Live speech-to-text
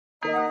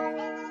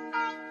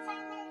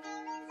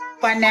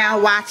For now,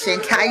 watching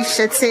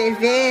Keshia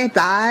TV,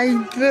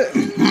 baby.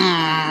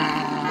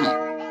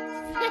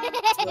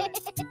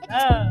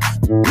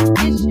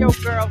 It's your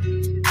girl,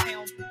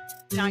 Keshia.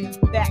 Now I'm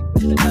back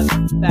with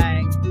another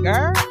thing,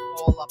 girl.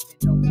 All up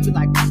in you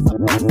like it's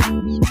supposed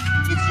to be.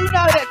 Did you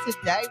know that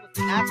today was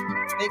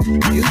National Fake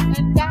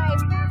Newton Day?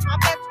 I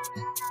bet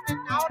you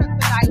didn't know that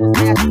today was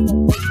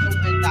National Fake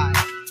Newton Day.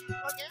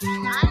 Okay,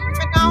 I ain't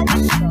even know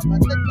either, but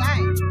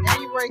today,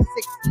 January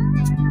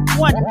 16th,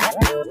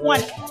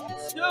 2022,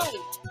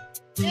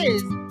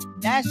 is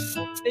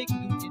National Fake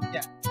Newton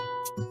Day.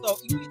 So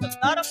you either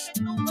love them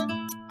fake Newton,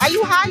 are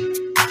you high?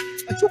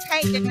 But you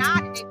can't deny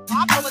that they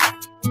popular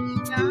to you,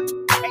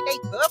 that they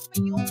good for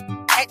you,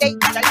 that they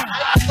like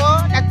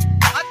good, that's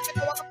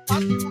a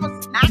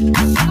snack,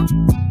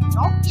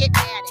 don't get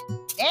mad at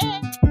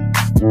that.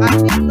 I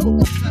think Newton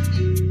is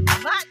something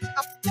much a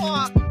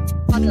part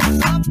of the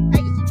love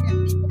taste that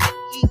people been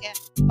eating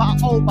for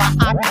over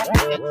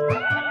 100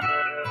 years.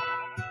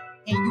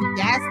 And you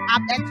guess, I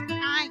bet you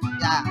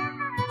kinda.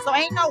 So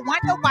ain't no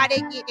wonder why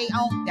they get their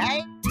own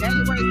day,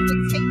 January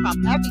 16th of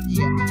every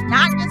year.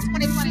 Not just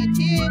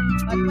 2022,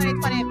 but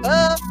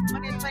 2024,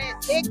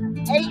 2026,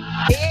 8,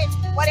 10,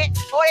 20,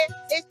 40,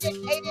 60,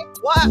 80,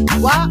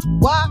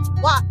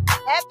 what?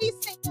 Every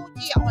single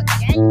year on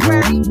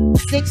January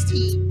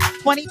 16th,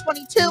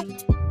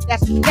 2022,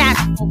 that's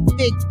National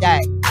Fig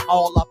Day.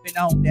 All up and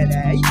on that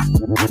day.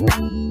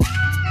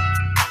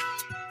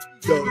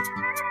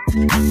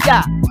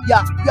 Yeah.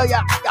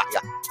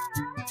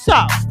 So,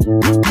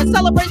 in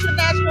celebration of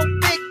National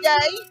Fig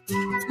Day,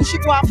 you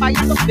should go out and buy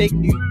you some fig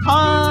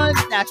Newtons.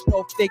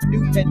 National Fig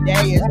Newton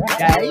Day is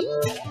today.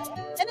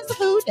 And it's a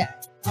food day.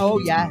 Oh,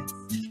 yes.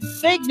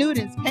 Fig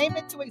Newtons came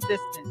into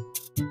existence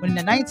when in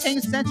the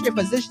 19th century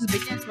physicians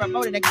began to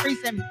promote an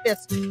increase in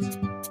biscuits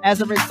as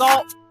a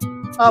result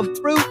of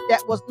fruit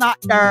that was not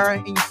there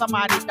and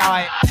somebody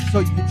died, so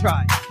you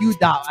try. You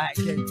die, I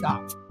didn't die.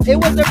 It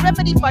was a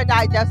remedy for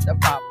digestive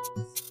problems.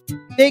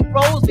 Fig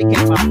rolls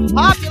became a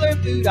popular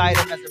food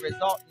item as a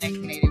result in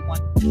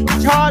 1881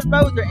 when Charles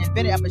Roser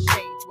invented a machine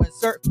to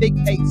insert fig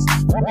paste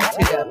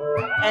into them.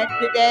 And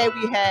today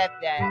we have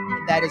that,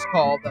 and that is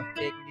called the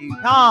Fig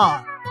Newton.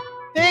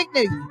 Fig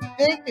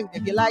Newton.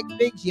 If you like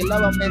figs, you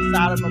love them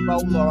inside of a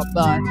roll or a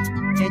bun,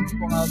 then you're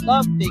going to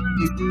love Fig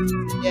Newtons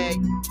today.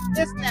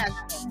 It's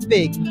National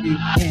Fig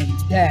Newton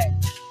Day.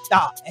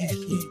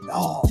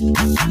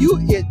 You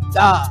is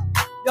the.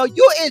 No,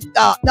 you is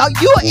the. No,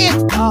 you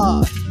is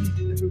the.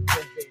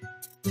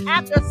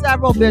 After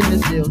several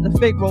business deals, the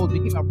fig rolls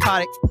became a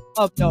product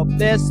of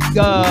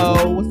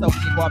Nabisco. What's up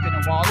when you go up in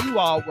the Wally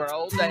Wall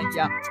world and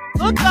you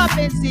look up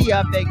and see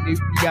a Fig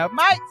Newton? You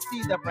might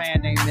see the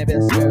brand name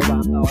Nabisco.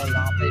 I'm all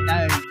off and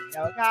down,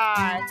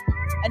 okay?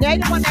 And they're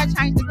the one that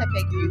changed it to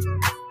Fig Newton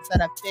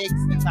instead of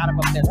figs inside of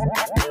a biscuit.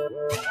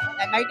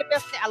 They made the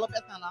biscuit a little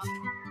bit thinner,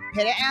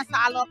 put it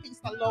inside a little piece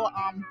of little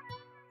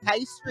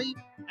pastry,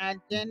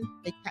 and then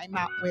they came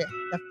out with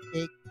the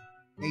Fig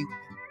Newton.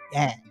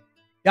 Yeah.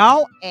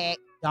 Don't act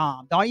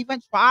dumb. Don't even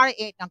try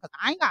to act dumb, because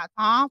I ain't got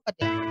time for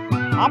that.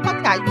 I'm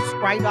gonna tell you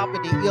straight up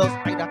with the heels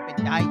straight up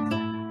and down.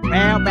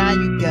 Round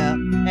you go.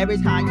 Every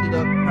time you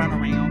look, turn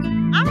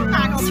around. I don't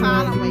got no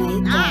problem with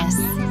it.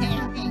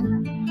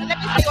 And let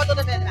me tell you a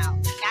little bit about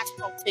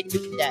National Fig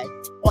Newton Day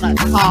on a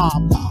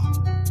calm down.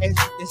 As you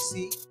can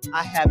see,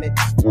 I have it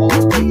all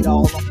laid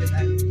all up in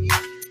there.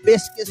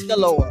 Biscuits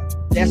galore.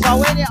 That's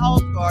already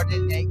on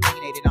garden in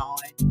 1889.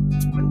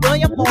 When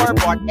William Moore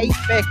bought 8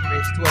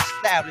 bakeries to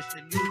establish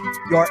the New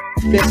York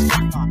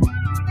biscuit company.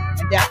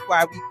 And that's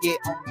why we get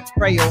on the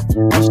trail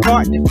of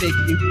starting the Fig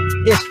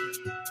Newton history.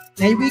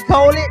 Then we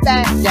call it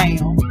back down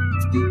to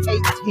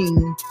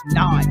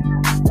 1890.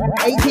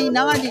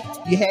 1890,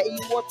 you had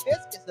even more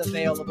biscuits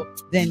available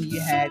than you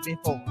had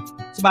before.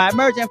 So by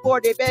merging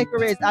 40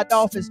 bakeries,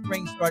 Adolphus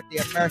Green started the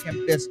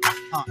American biscuit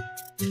company.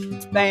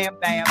 Bam,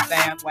 bam,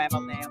 bam,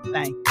 wham-a-lam,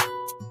 bang.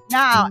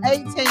 Now,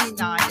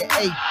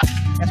 1898,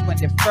 that's when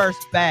the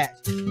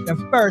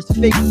first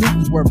Fig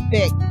Newtons were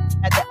baked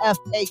at the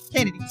F.A.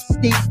 Kennedy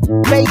State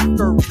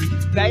Bakery,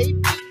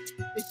 baby.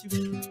 Is you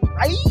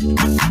crazy?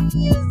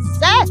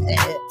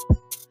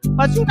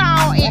 But you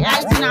know, in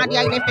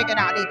 1898, they figured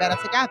out they better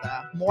together.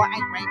 Moore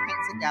and Green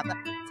came together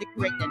to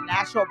create the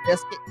National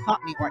Biscuit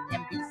Company, or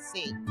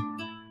NBC.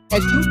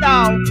 As you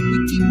know,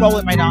 we keep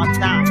rolling right on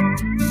down.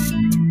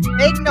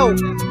 Fig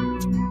Newton,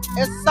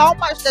 it's so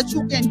much that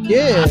you can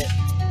do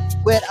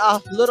with a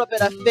little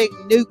bit of Fig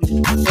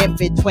Newton in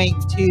between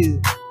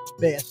 2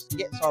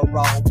 biscuits or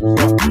rolls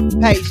or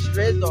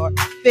pastries or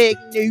Fig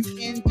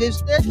Newton.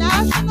 Just the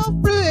National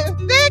Fig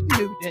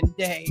Newton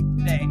Day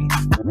today.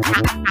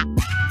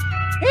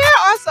 Here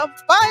are some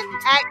fun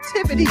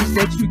activities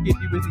that you can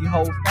do with your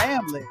whole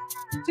family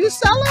to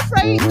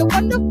celebrate the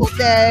wonderful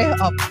day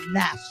of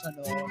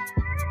National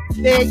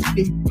Fig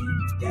Newton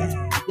Day.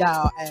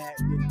 Y'all,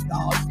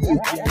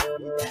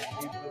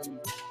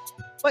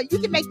 but you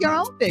can make your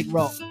own fig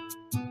roll.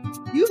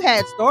 You've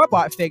had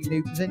store-bought Fig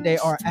Newtons and they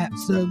are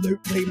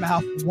absolutely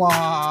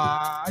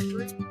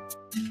mouth-watering.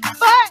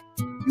 But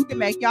you can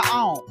make your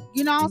own.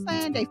 You know what I'm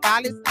saying? They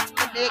file it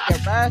picnic, your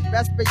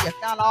recipe, you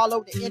found all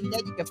over the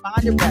internet, you can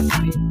find the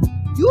recipe.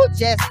 You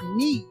just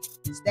need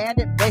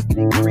standard baking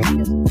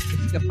ingredients that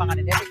you can find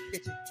in every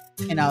kitchen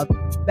in a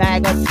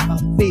bag of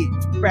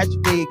figs, fresh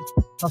figs,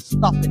 or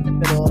stuff in the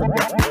middle of the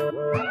recipe.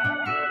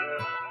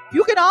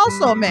 You can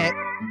also make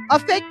a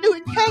fig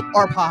Newton cake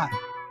or pie,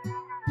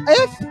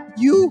 if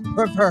you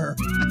prefer.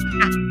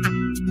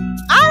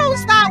 I don't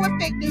start with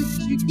fig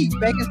Newtons. You keep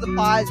baking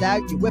supplies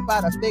out. You whip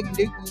out a fig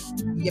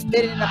Newton. You put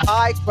it in a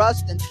pie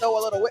crust and throw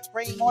a little whipped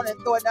cream on it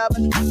and throw it in the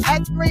oven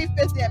at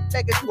 350 and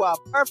bake it to a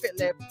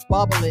perfectly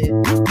bubbly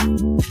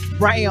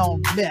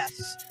brown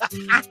mess.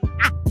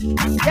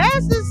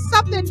 This is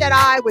something that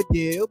I would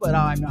do, but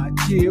I'm not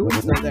you,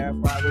 and so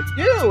therefore I would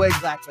do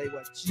exactly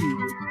what you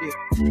would do.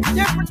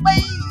 Different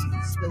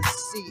ways to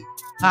see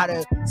how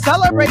to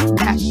celebrate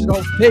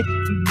National Fig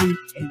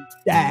Newton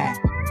Day.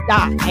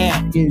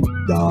 That is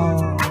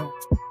dumb.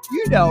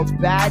 You know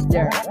bad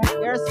there.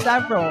 There are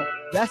several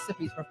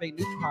recipes for fig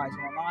Newton pies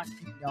online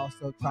you can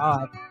also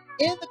try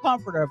in the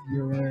comfort of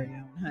your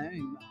own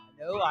home.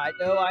 I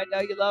know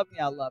you love me.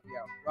 I love you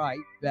right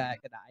back,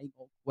 and I ain't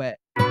gonna quit.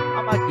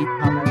 I'm gonna keep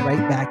coming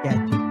right back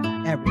at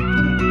you every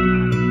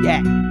time.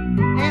 Yeah.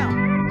 Now,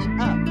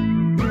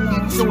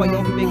 enjoy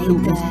your fig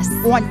Newtons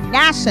on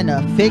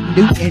National Fig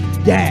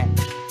Newton Day.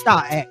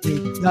 Now, let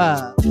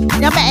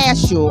me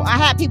ask you, I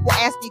had people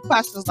ask me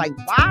questions like,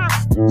 why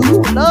do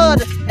you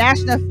love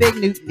National Fig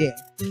Newton Day?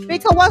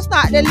 Because what's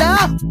not to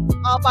love?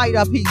 I'll bite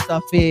a piece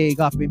of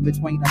fig up in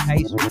between the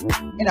pastry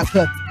and a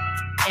cookie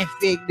and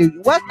fig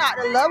Newton. What's not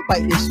to love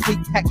about this sweet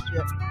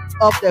texture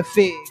of the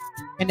fig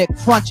and the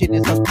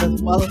crunchiness of the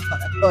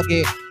motherfucking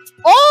cookie?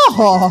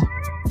 Oh,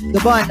 the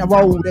bun and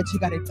roll that you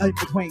got in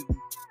between.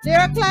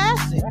 They're a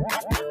classic.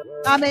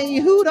 I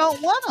mean, who don't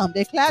want them?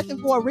 They're classic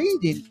for a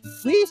reason.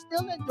 We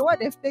still enjoy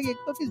their fig and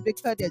cookies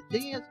because they're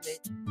genuinely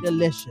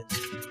delicious.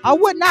 I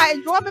would not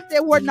enjoy them if they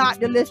were not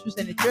delicious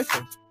and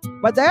nutritious.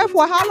 But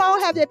therefore, how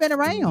long have they been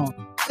around?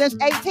 Since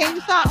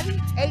 18-something?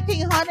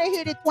 1800,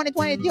 here to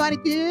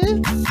 2022,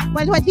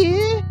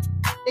 2022?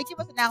 They give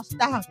us a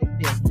nostalgic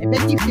thing. They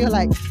make you feel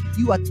like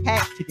you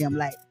attached to them,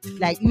 like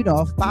you know,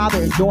 a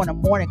father enjoying a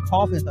morning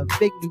coffee with a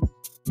fig Newton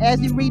as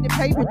he read the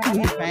paper to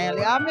his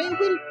family. I mean,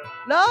 we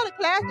love the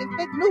classic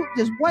fig Newton,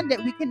 just one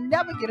that we can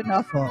never get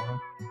enough of.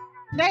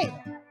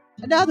 Now,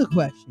 another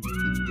question.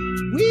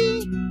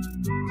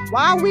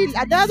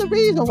 Another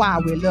reason why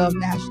we love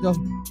National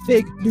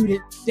Fig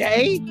Newton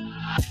Day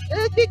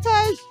is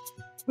because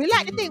we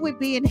like to think we're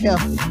being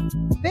healthy.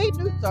 Fig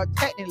Newtons are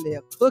technically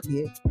a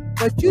cookie,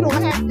 but you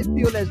don't have to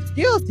feel as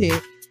guilty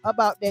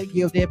about that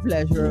guilty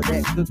pleasure of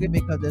that cookie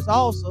because it's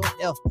also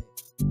healthy.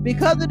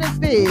 Because of the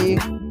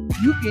fig,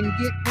 you can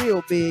get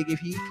real big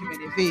if you eat too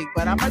many figs,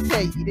 but I'm going to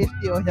tell you, it's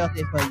still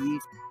healthy for you.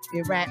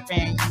 The right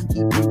fan, you can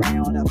keep it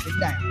round up and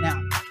down.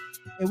 Now,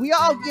 and we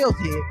all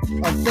guilty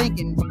of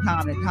thinking from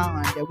time to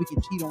time that we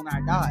can cheat on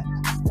our diet.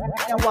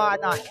 And why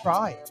not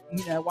try it?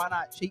 You know, why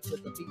not cheat with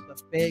a piece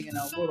of fig and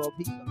a little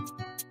piece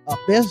of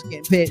biscuit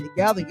and put it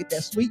together and get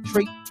that sweet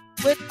treat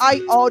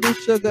without all the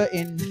sugar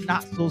and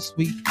not so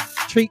sweet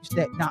treats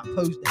that not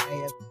supposed to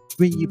have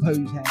when you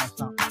supposed to have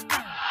something.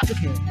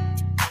 Okay.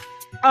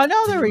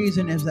 Another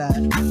reason is that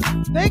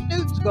fig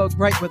Newtons go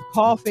great with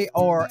coffee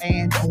or tea,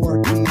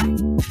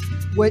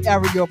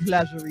 whatever your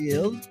pleasure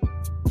is.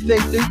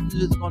 Fig Newtons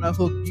is gonna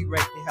hook you right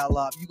the hell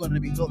up. You're gonna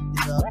be hooked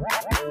it up,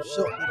 and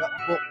shook it up,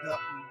 hooked up.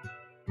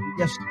 And you're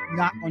just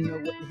not gonna know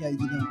what the hell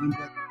you're gonna do,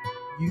 but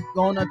you're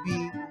gonna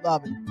be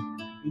loving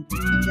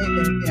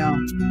it. Now,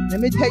 let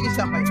me tell you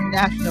something about the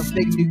National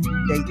Fig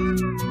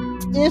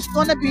Newton Day. It's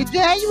gonna be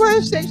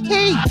January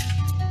 16th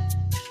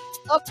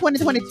of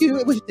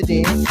 2022, which is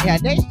today. Yeah,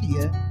 next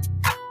year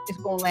it's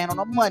gonna land on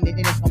a Monday,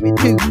 then it's gonna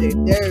be Tuesday,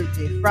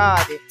 Thursday,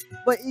 Friday.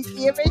 But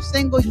every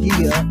single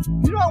year,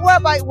 you don't worry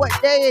about what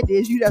day it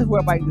is, you just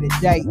worry about the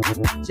date,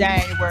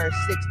 January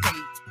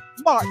 16th.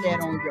 Mark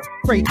that on your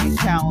freaking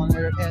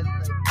calendar as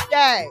the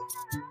day.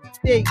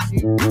 Fig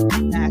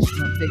Newton,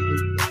 National Fig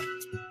Newton Day.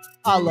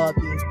 I love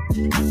you.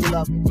 You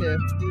love me too.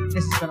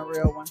 This has been a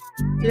real one.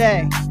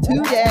 Today,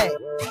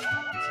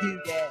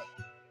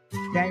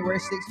 January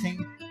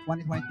 16th,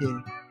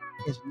 2022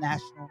 is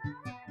National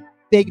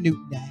Fig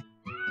Newton Day.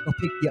 Go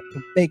pick you up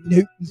some Fig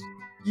Newtons.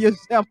 You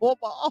simple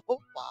motherfucker.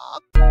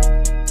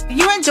 If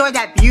you enjoyed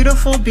that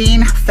beautiful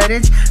bean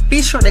footage,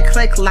 be sure to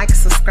click like,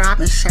 subscribe,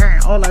 and share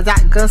all of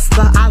that good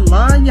stuff. I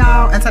love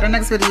y'all. Until the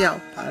next video.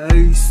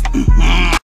 Peace.